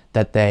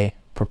that they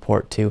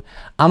purport to.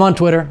 I'm on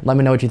Twitter. Let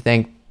me know what you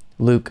think.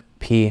 Luke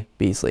P.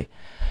 Beasley.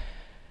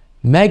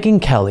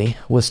 Megyn Kelly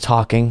was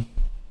talking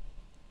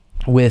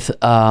with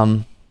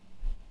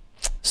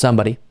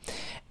somebody,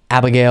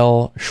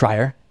 Abigail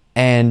Shrier,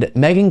 and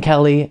Megyn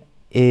Kelly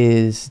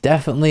is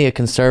definitely a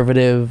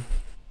conservative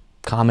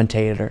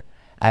commentator,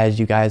 as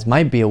you guys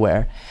might be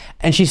aware.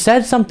 And she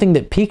said something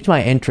that piqued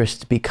my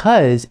interest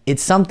because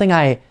it's something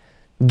I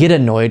get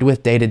annoyed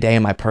with day to day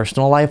in my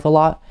personal life a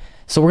lot.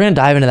 So we're going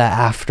to dive into that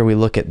after we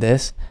look at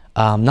this.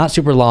 Not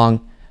super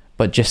long,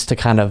 but just to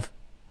kind of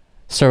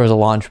serve as a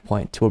launch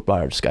point to a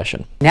broader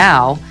discussion.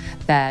 Now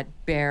that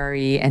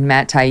Barry and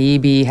Matt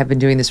Taibbi have been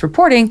doing this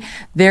reporting,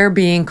 they're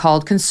being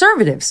called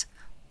conservatives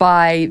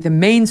by the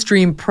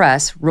mainstream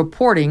press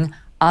reporting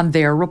on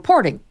their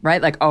reporting,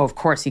 right? Like, oh, of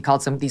course he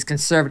called some of these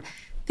conservative.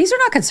 These are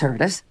not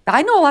conservatives.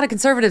 I know a lot of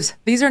conservatives.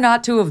 These are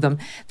not two of them.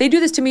 They do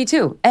this to me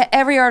too.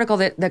 Every article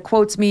that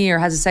quotes me or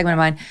has a segment of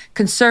mine,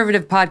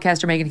 conservative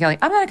podcaster Megyn Kelly,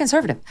 I'm not a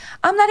conservative.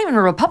 I'm not even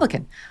a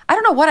Republican. I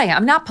don't know what I am.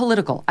 I'm not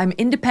political. I'm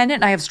independent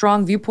and I have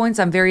strong viewpoints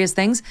on various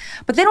things,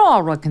 but they don't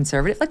all run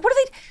conservative. Like, what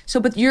are they? So,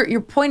 but your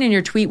point in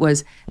your tweet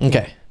was...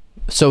 Okay.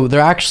 So the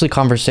actual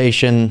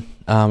conversation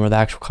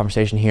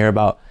here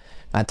about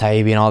Matt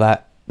Taibbi and all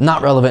that,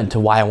 not relevant to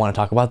why I want to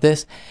talk about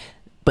this,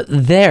 but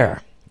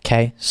there...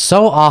 Okay,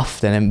 so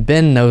often, and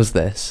Ben knows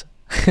this,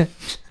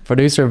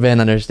 producer Ben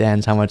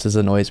understands how much this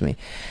annoys me.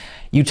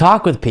 You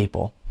talk with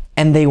people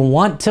and they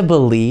want to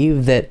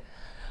believe that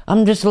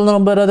I'm just a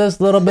little bit of this,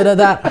 a little bit of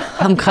that.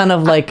 I'm kind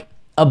of like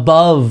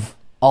above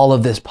all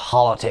of this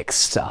politics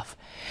stuff.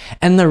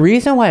 And the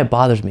reason why it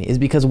bothers me is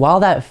because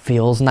while that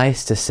feels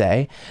nice to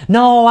say,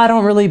 no, I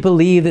don't really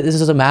believe that this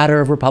is a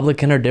matter of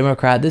Republican or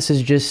Democrat. This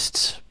is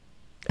just,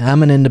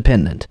 I'm an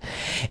independent,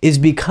 is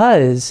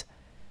because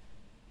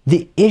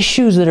the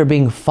issues that are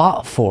being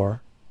fought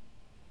for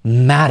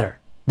matter.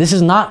 This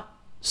is not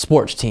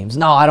sports teams.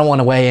 No, I don't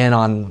want to weigh in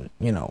on,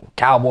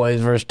 Cowboys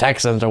versus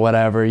Texans or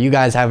whatever. You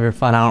guys have your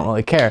fun. I don't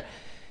really care.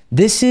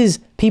 This is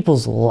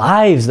people's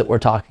lives that we're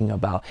talking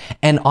about.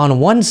 And on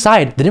one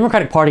side, the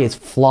Democratic Party is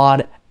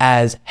flawed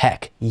as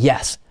heck.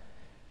 Yes.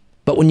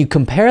 But when you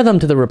compare them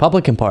to the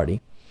Republican Party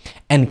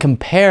and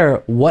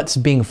compare what's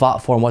being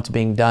fought for and what's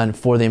being done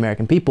for the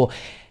American people,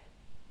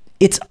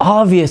 it's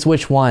obvious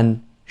which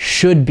one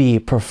should be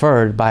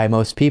preferred by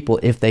most people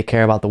if they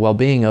care about the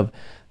well-being of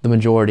the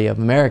majority of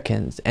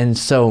Americans. And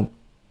so,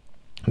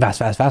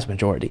 vast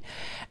majority.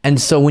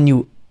 And so when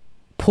you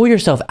pull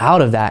yourself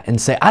out of that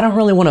and say, I don't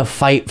really want to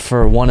fight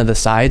for one of the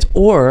sides,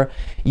 or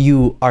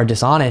you are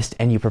dishonest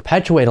and you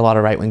perpetuate a lot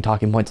of right-wing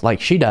talking points like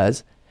she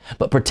does,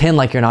 but pretend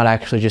like you're not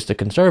actually just a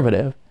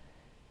conservative,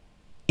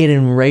 it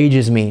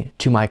enrages me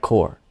to my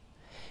core.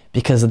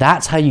 Because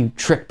that's how you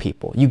trick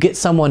people. You get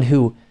someone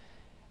who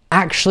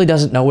actually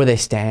doesn't know where they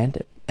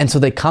stand. And so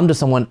they come to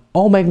someone,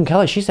 oh, Megyn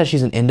Kelly, she says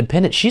she's an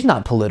independent. She's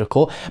not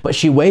political, but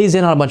she weighs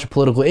in on a bunch of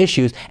political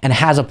issues and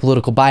has a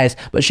political bias,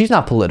 but she's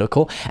not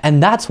political.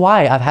 And that's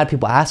why I've had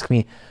people ask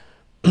me,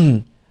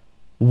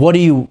 what do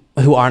you,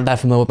 who aren't that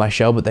familiar with my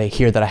show, but they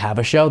hear that I have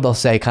a show, they'll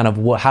say kind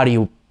of, how do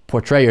you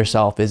portray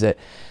yourself? Is it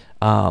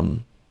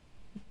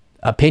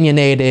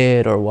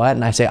opinionated or what?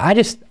 And I say, I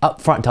just up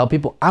front tell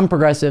people I'm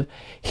progressive.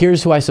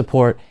 Here's who I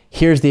support.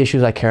 Here's the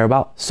issues I care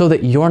about, so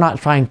that you're not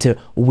trying to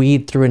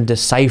weed through and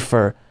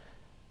decipher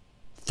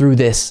through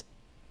this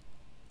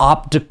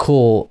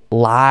optical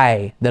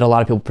lie that a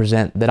lot of people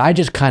present, that I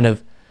just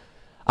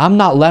I'm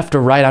not left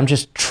or right, I'm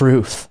just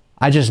truth.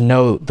 I just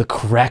know the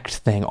correct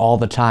thing all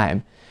the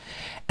time.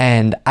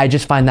 And I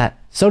just find that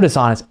so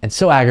dishonest and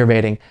so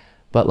aggravating,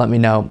 but let me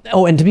know.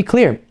 Oh, and to be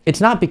clear,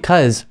 it's not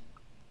because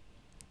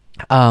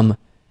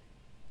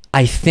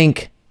I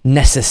think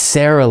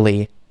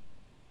necessarily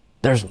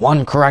there's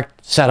one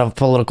correct set of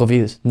political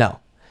views. No.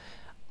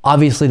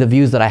 Obviously, the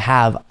views that I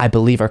have, I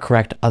believe are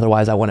correct.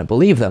 Otherwise, I wouldn't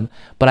believe them.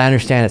 But I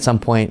understand at some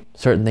point,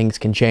 certain things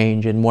can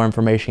change and more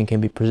information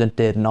can be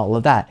presented and all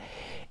of that.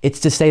 It's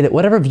to say that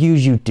whatever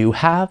views you do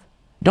have,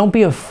 don't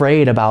be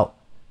afraid about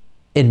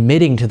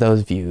admitting to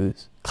those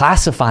views,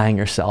 classifying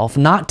yourself,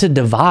 not to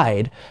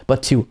divide,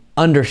 but to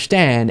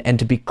understand and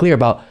to be clear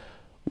about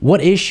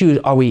what issues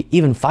are we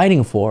even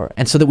fighting for,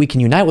 and so that we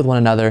can unite with one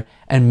another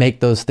and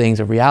make those things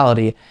a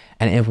reality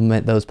and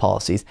implement those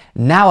policies.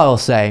 Now I will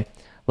say,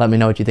 let me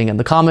know what you think in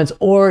the comments,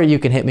 or you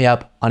can hit me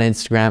up on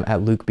Instagram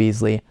at Luke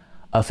Beasley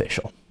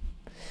Official.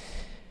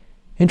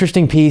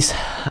 Interesting piece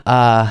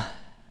out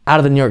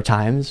of the New York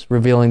Times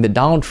revealing that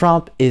Donald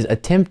Trump is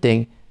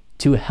attempting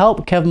to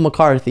help Kevin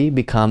McCarthy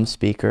become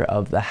Speaker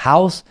of the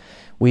House.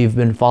 We've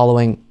been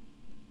following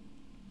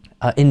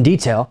in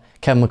detail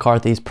Kevin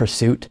McCarthy's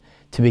pursuit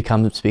to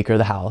become Speaker of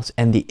the House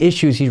and the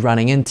issues he's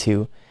running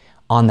into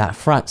on that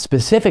front,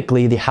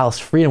 specifically the House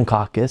Freedom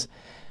Caucus.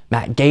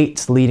 Matt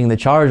Gaetz leading the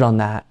charge on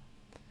that,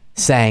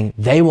 saying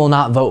they will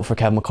not vote for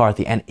Kevin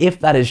McCarthy. And if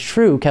that is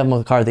true, Kevin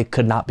McCarthy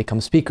could not become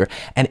Speaker.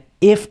 And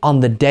if on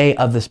the day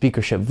of the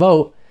speakership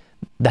vote,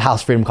 the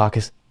House Freedom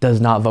Caucus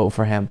does not vote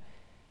for him,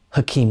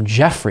 Hakeem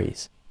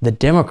Jeffries, the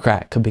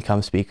Democrat, could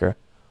become Speaker,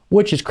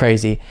 which is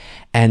crazy.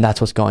 And that's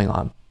what's going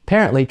on.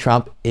 Apparently,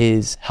 Trump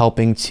is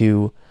helping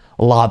to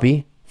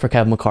lobby for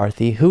Kevin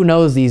McCarthy. Who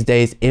knows these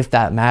days if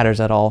that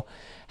matters at all,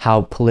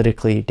 how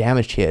politically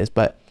damaged he is.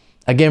 But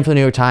again, for the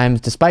New York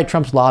Times, despite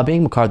Trump's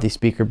lobbying, McCarthy's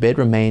Speaker bid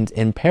remains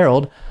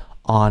imperiled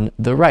on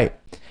the right.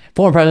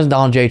 Former President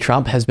Donald J.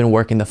 Trump has been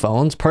working the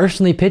phones,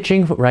 personally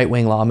pitching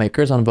right-wing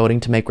lawmakers on voting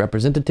to make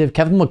Representative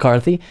Kevin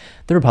McCarthy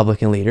the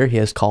Republican leader he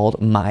has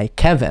called My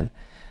Kevin.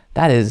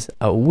 That is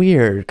a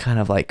weird kind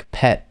of like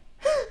pet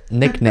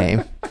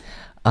nickname.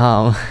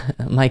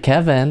 My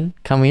Kevin,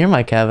 come here,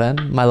 my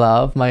Kevin, my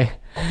love, my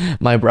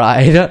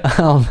bride.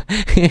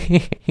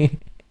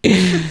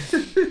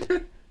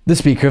 the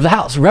Speaker of the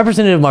House.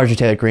 Representative Marjorie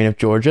Taylor Greene of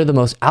Georgia, the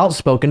most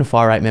outspoken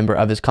far-right member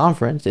of his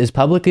conference, is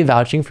publicly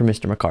vouching for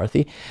Mr.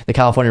 McCarthy. The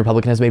California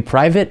Republican has made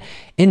private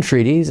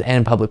entreaties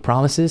and public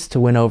promises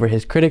to win over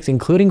his critics,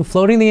 including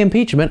floating the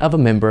impeachment of a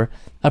member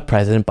of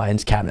President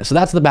Biden's cabinet. So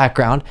that's the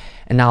background,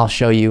 and now I'll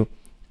show you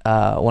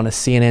one of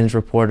CNN's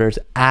reporters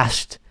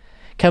asked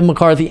Kevin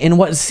McCarthy in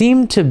what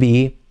seemed to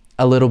be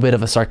a little bit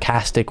of a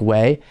sarcastic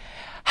way,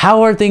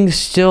 how are things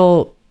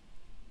still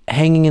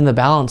hanging in the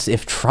balance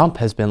if Trump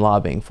has been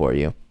lobbying for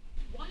you?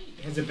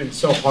 Has it been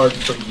so hard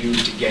for you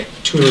to get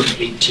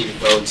 218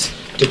 votes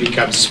to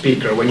become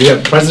Speaker when you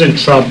have President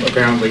Trump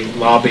apparently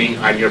lobbying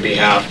on your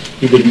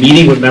behalf? You've been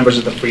meeting with members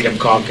of the Freedom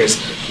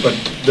Caucus, but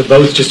the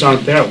votes just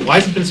aren't there. Why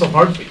has it been so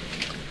hard for you?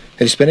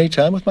 Have you spent any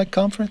time with my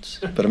conference?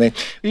 But I mean,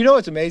 you know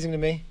what's amazing to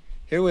me?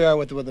 Here we are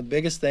with one of the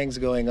biggest things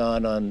going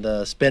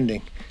on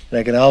spending, and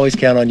I can always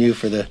count on you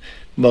for the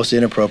most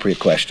inappropriate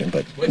question.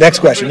 But next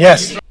question,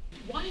 yes.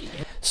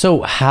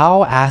 So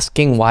how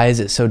asking why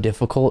is it so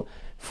difficult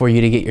for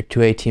you to get your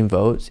 218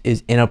 votes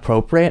is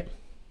inappropriate?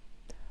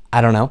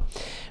 I don't know,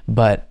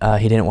 but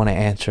he didn't want to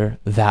answer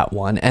that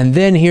one. And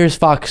then here's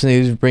Fox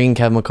News bringing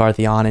Kevin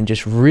McCarthy on and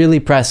just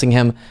really pressing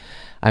him.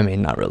 I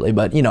mean, not really,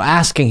 but, you know,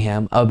 asking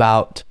him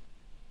about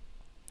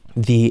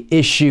the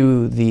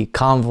issue, the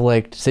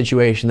conflict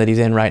situation that he's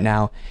in right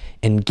now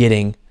in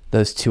getting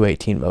those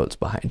 218 votes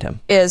behind him.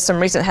 Is some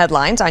recent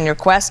headlines on your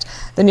quest.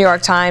 The New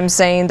York Times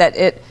saying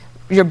that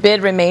your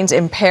bid remains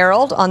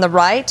imperiled on the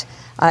right.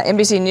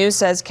 NBC News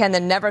says, can the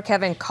Never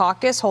Kevin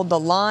caucus hold the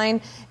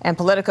line? And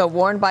Politico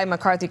warned by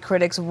McCarthy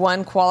critics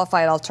one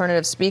qualified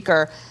alternative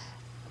speaker.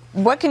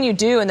 What can you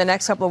do in the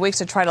next couple of weeks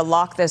to try to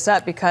lock this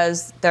up?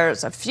 Because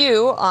there's a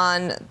few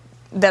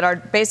that are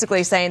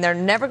basically saying they're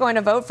never going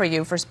to vote for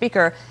you for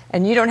speaker,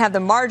 and you don't have the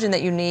margin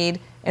that you need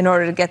in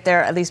order to get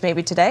there, at least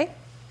maybe today?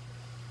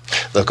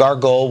 Look, our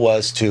goal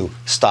was to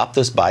stop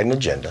this Biden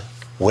agenda,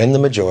 win the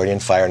majority,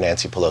 and fire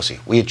Nancy Pelosi.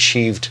 We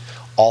achieved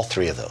all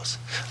three of those.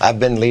 I've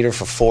been leader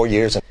for 4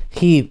 years.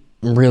 He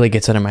really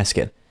gets under my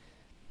skin.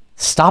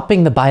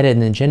 Stopping the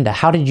Biden agenda.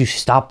 How did you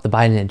stop the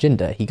Biden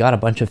agenda? He got a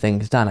bunch of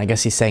things done. I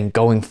guess he's saying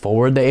going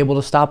forward, they're able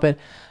to stop it.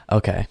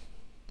 Okay.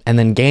 And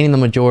then gaining the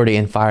majority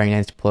and firing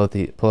Nancy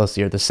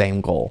Pelosi are the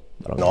same goal.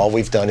 And all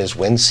we've done is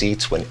win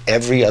seats when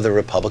every other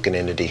Republican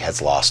entity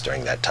has lost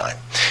during that time.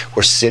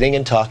 We're sitting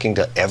and talking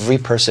to every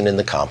person in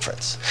the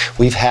conference.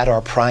 We've had our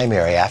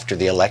primary after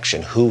the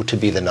election, who to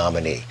be the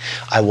nominee.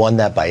 I won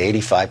that by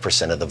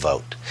 85% of the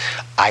vote.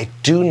 I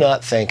do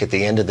not think at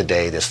the end of the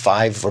day that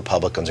 5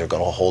 Republicans are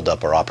going to hold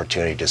up our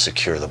opportunity to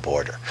secure the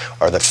border,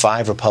 or that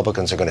 5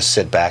 Republicans are going to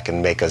sit back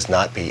and make us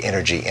not be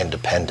energy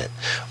independent,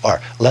 or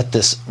let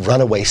this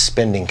runaway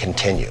spending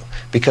continue,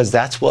 because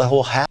that's what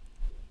will happen.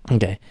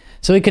 Okay.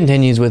 So he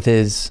continues with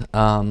his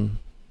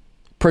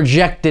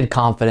projected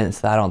confidence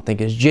that I don't think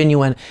is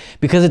genuine,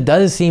 because it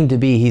does seem to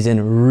be he's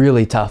in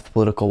really tough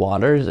political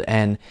waters,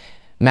 and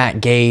Matt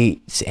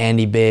Gaetz,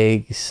 Andy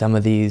Biggs, some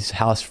of these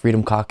House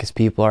Freedom Caucus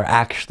people are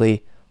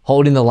actually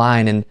holding the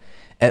line and,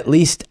 at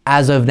least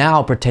as of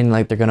now, pretending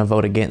like they're going to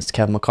vote against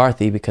Kevin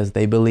McCarthy because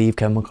they believe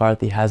Kevin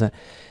McCarthy hasn't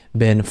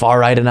been far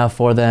right enough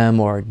for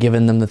them or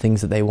given them the things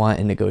that they want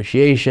in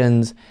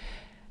negotiations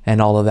and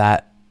all of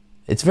that.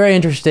 It's very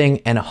interesting,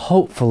 and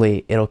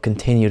hopefully it'll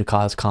continue to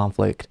cause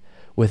conflict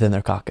within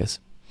their caucus.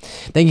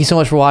 Thank you so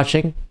much for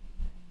watching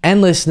and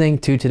listening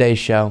to today's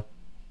show.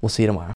 We'll see you tomorrow.